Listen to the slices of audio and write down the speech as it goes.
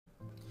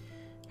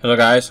Hello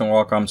guys, and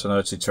welcome to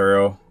another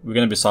tutorial. We're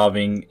going to be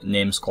solving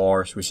name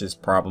scores, which is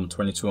problem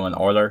 22 on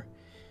Euler.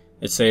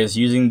 It says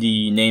using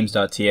the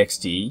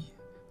names.txt,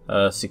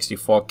 a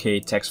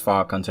 64K text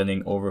file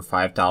containing over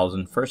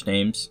 5,000 first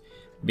names,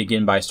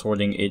 begin by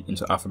sorting it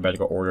into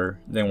alphabetical order,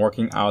 then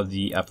working out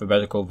the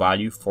alphabetical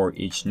value for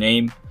each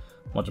name,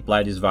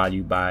 multiply this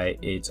value by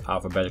its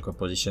alphabetical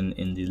position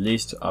in the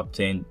list to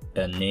obtain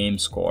a name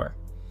score.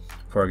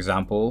 For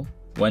example,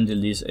 when the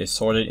list is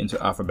sorted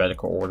into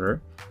alphabetical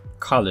order,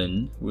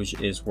 Colin, which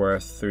is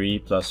worth 3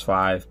 plus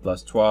 5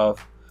 plus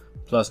 12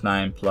 plus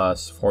 9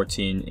 plus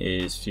 14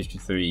 is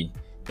 53.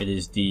 It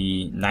is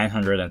the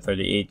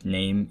 938th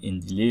name in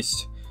the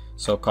list,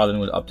 so Colin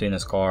would obtain a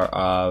score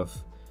of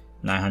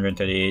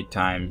 938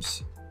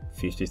 times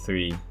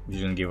 53, which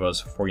is going to give us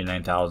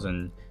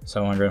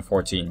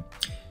 49,714.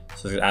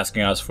 So it's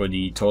asking us for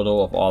the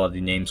total of all of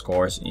the name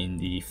scores in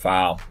the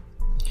file.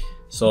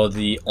 So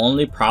the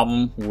only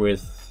problem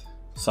with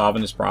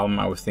solving this problem,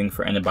 I would think,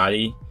 for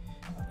anybody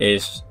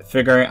is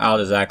figuring out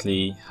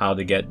exactly how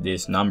to get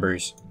these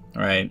numbers,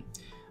 right?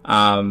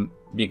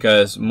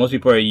 Because most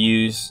people are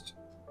used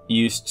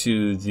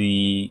to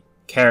the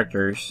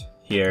characters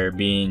here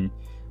being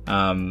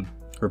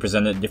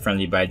represented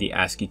differently by the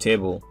ASCII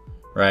table,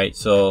 right?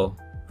 So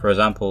for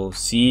example,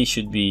 C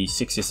should be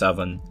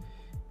 67,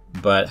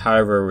 but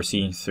however we're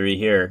seeing 3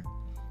 here,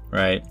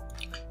 right?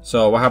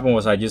 So what happened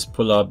was I just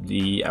pulled up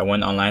I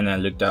went online and I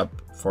looked the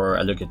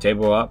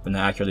table up, and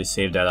I actually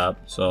saved that up.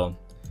 So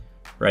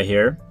right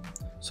here.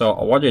 So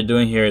what they're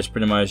doing here is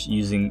pretty much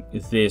using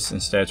this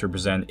instead to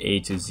represent A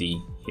to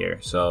Z here.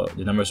 So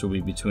the numbers will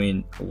be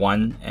between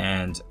 1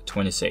 and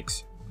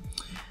 26.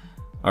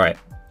 All right.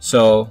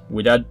 So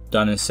with that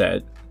done and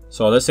said,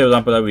 so let's say, for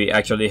example, that we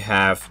actually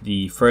have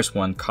the first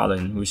one,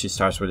 Colin, which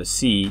starts with a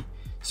C.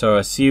 So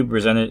a C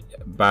represented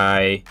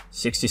by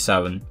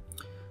 67.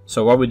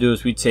 So what we do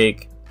is we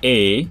take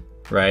A,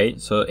 right?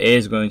 So A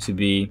is going to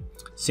be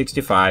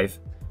 65.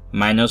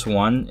 Minus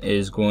 1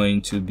 is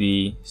going to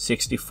be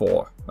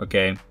 64.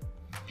 Okay,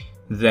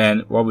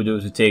 then what we do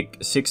is we take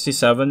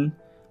 67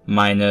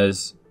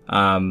 minus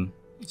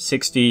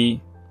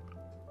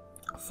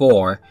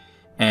 64,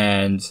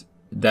 and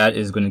that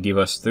is going to give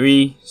us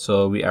 3.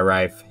 So we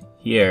arrive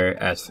here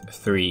at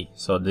 3.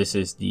 So this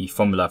is the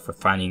formula for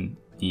finding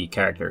the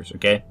characters.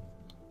 Okay,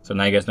 so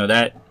now you guys know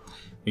that.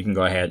 We can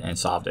go ahead and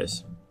solve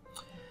this.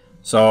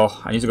 So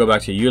I need to go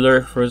back to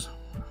Euler for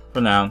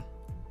now,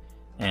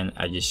 and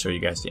I just show you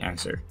guys the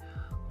answer,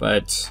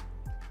 but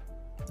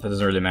that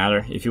doesn't really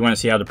matter. If you want to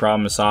see how the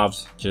problem is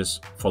solved,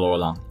 just follow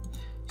along.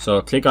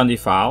 So click on the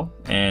file,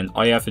 and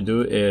all you have to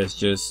do is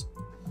just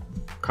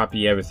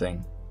copy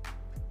everything.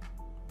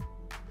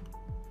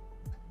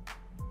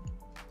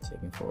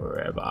 Taking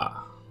forever.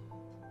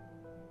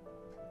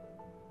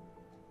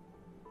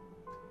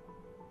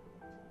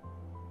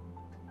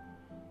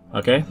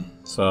 Okay,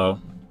 so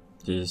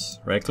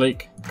just right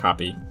click,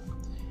 copy.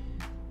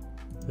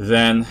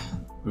 Then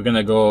we're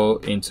gonna go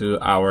into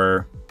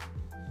our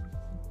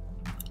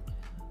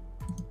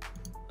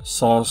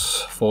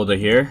source folder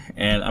here,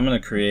 and I'm gonna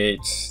create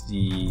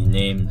the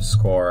name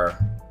score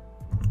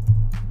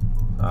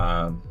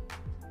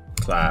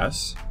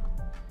class.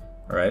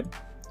 All right,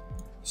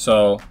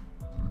 so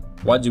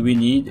what do we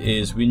need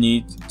is we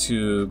need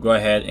to go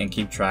ahead and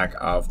keep track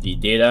of the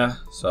data.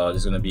 So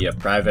this is going to be a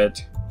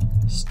private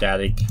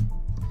static,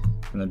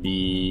 going to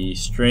be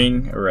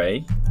string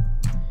array,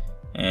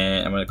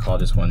 and I'm going to call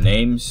this one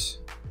names,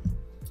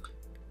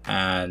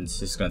 and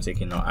this is going to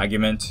take in no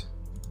argument.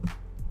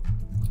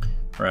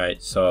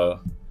 Right, so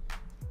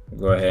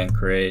go ahead and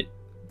create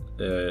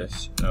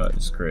this. No,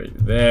 let's create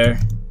it there.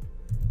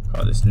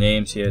 Call this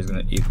names here is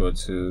going to equal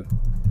to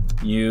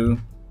new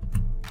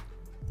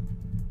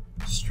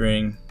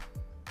string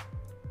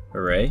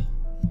array,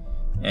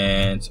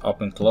 and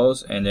open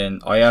close, and then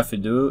all you have to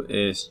do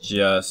is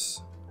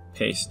just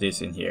paste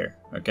this in here.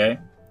 Okay,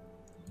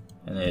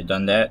 and then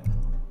done that,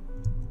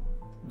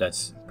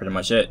 that's pretty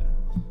much it.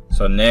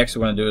 So next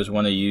we're going to do is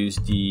want to use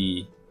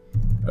the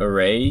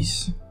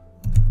arrays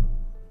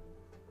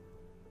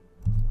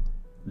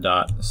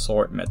dot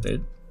sort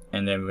method,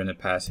 and then we're going to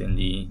pass in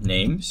the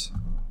names.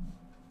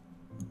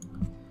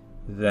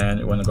 Then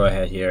we're going to go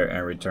ahead here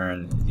and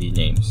return the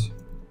names.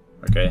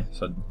 Okay,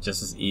 so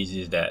just as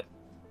easy as that.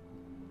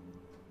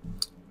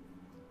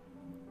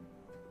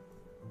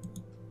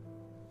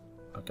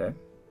 Okay,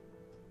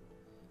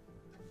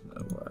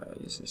 why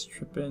is this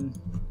tripping?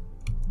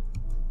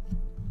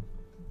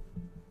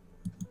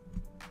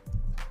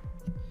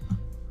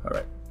 All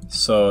right,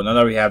 so now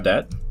that we have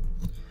that,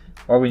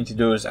 what we need to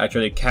do is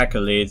actually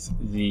calculate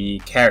the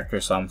character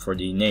sum for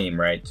the name,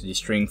 right? The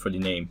string for the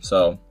name.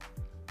 So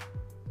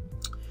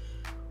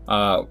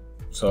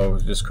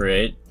just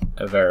create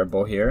a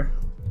variable here.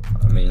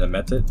 I mean a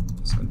method.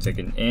 It's going to take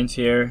an int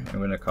here, and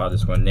we're going to call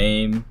this one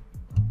name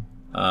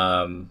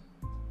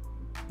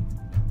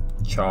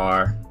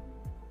char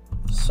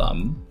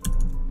sum,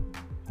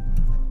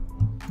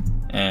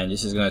 and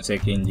this is going to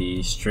take in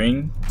the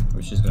string,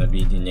 which is going to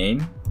be the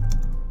name,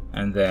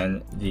 and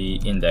then the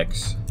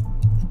index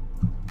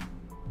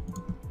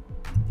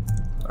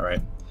All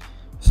right.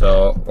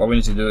 So what we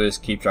need to do is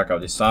keep track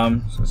of the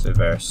sum. So say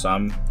var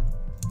sum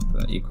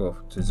equal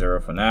to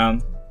 0 for now,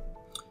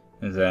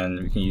 and then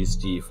we can use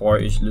the for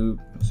each loop.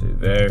 So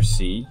var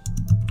c.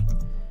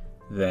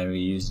 Then we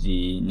use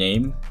the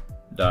name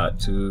dot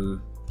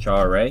to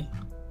char array.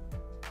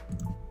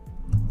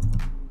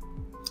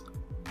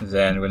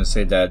 Then we're going to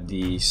say that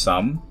the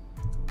sum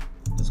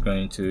is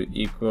going to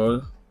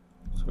equal,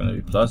 it's going to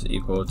be plus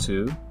equal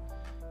to,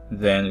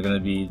 then it's going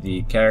to be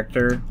the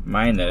character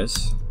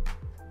minus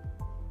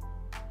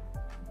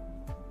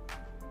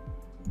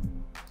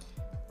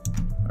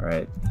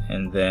alright,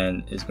 and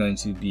then it's going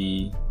to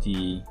be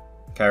the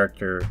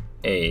character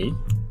A,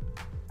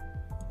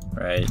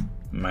 right,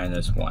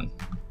 minus 1.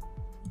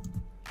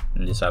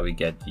 And this is how we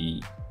get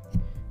the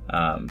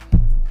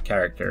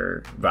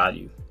character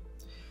value.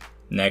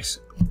 Next,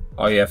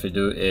 all you have to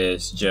do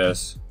is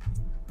just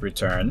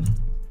return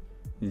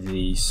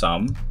the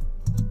sum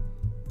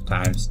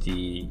times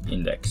the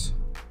index.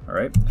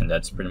 Alright, and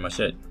that's pretty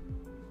much it.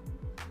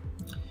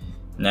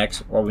 Next,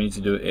 what we need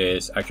to do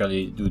is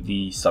actually do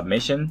the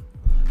submission.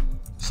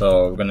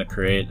 So we're going to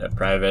create a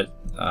private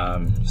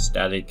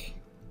static,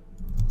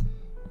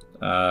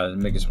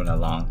 make this one a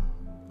long,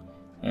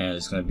 and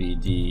it's going to be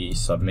the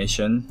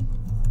submission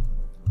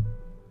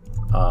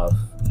of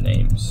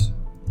names.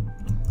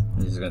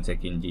 This is going to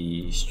take in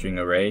the string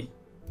array,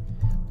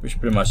 which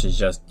pretty much is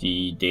just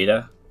the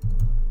data.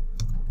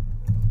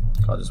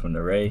 Call this one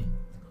array.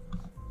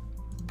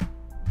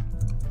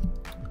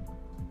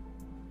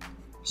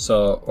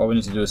 So what we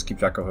need to do is keep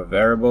track of a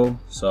variable.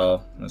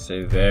 So let's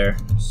say var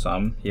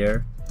sum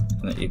here is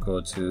going to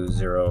equal to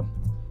 0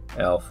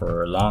 L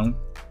for long.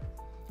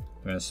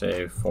 I'm going to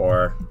say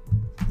for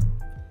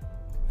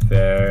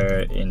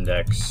var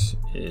index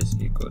is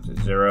equal to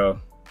 0.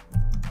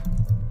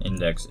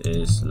 Index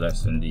is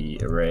less than the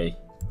array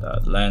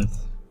dot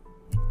length.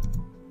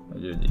 I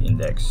do the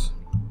index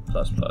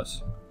plus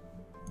plus.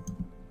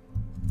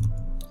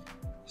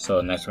 So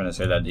next we're going to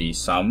say that the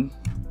sum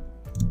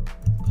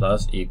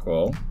plus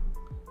equal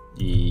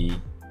the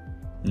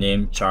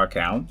name char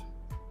count.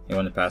 You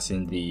want to pass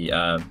in the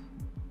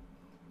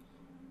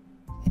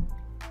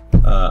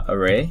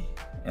array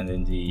and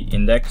then the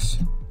index,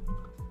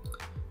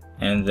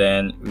 and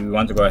then we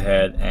want to go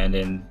ahead and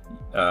then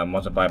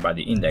multiply by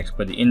the index,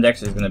 but the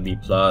index is going to be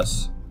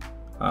plus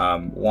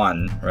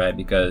 1, right?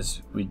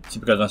 Because we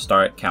typically don't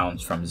start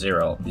counts from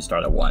 0, we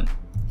start at 1.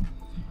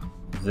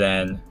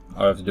 Then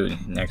all we have to do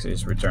next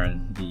is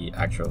return the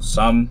actual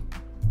sum,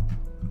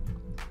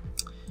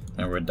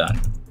 and we're done.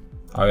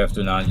 All we have to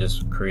do now is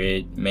just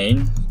create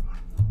main.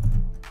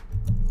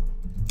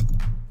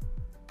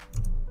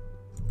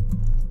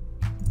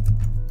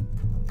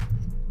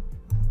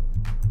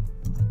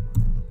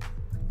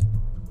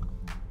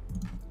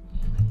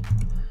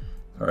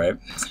 Alright,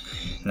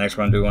 next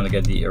one, we want to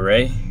get the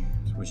array,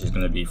 which is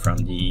going to be from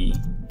the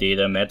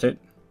data method.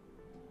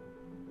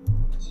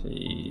 Let's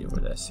see,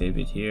 where did I save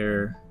it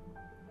here?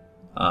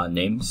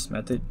 Names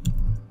method.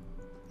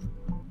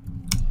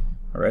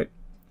 Alright,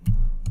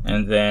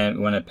 and then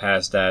we want to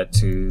pass that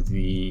to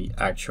the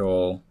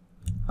actual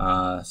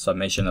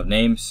summation of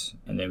names,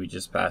 and then we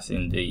just pass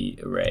in the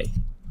array.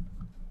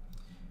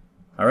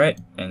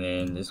 Alright, and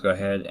then let's go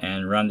ahead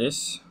and run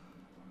this.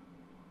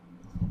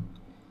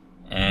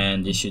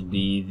 And this should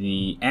be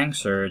the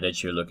answer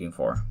that you're looking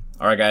for.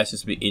 Alright guys,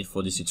 this will be it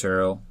for this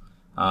tutorial.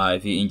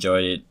 If you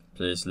enjoyed it,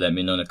 please let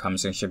me know in the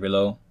comment section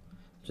below.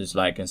 Please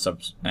like and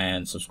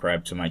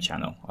subscribe to my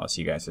channel. I'll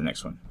see you guys in the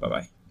next one. Bye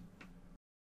bye.